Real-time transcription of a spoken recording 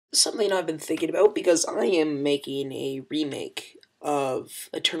something I've been thinking about because I am making a remake of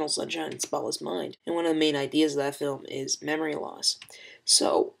Eternal Sunshine of the Spotless Mind, and one of the main ideas of that film is memory loss.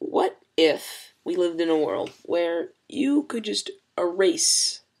 So, what if we lived in a world where you could just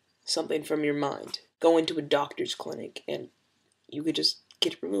erase something from your mind, go into a doctor's clinic, and you could just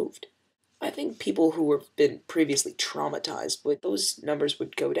get it removed? I think people who have been previously traumatized with those numbers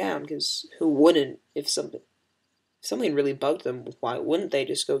would go down, because who wouldn't if something really bugged them, why wouldn't they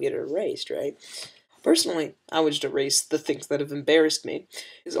just go get it erased, right? Personally, I would just erase the things that have embarrassed me,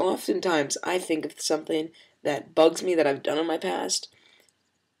 because oftentimes I think of something that bugs me that I've done in my past,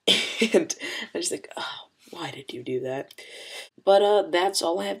 and I just think, oh, why did you do that? But that's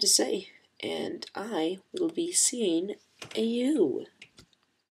all I have to say, and I will be seeing you.